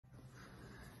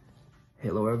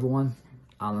Hello everyone,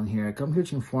 Alan here. I come here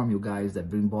to inform you guys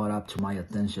that been brought up to my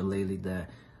attention lately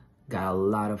that got a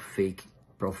lot of fake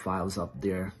profiles up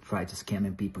there try to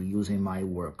scamming people using my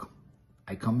work.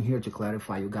 I come here to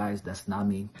clarify you guys that's not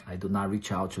me. I do not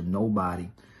reach out to nobody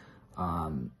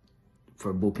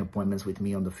for booking appointments with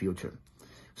me on the future.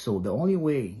 So the only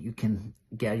way you can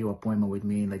get your appointment with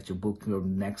me, like to book your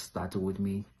next tattoo with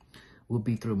me, will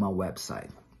be through my website.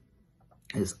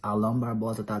 It's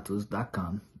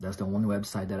alambarbosattattoos.com. That's the only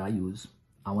website that I use.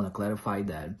 I want to clarify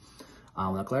that. I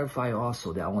want to clarify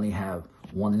also that I only have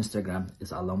one Instagram.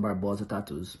 It's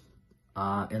alambarbosattattoos.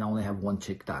 And I only have one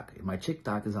TikTok. My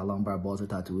TikTok is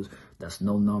alambarbosattattoos. That's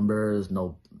no numbers,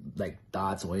 no like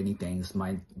dots or anything.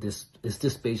 It's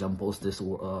this page I'm posting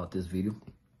this video.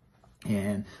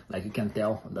 And like you can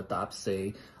tell on the top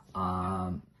say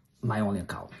my only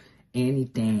account.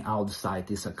 Anything outside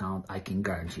this account, I can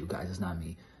guarantee you guys it's not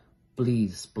me.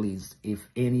 Please, if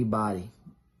anybody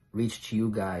reached to you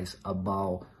guys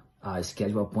about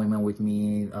schedule appointment with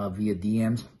me via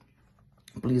DMs,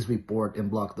 please report and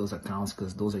block those accounts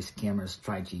because those are scammers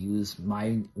trying to use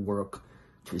my work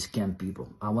to scam people.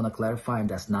 I want to clarify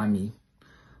that's not me.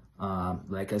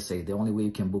 Like I say, the only way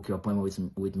you can book your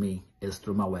appointment with me is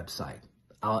through my website.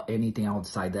 Anything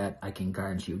outside that, I can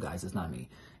guarantee you guys it's not me.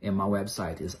 And my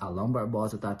website is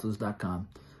alambarbosattattoos.com.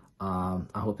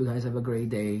 I hope you guys have a great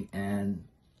day and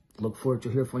look forward to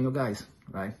hear from you guys,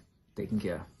 right? Taking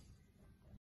care.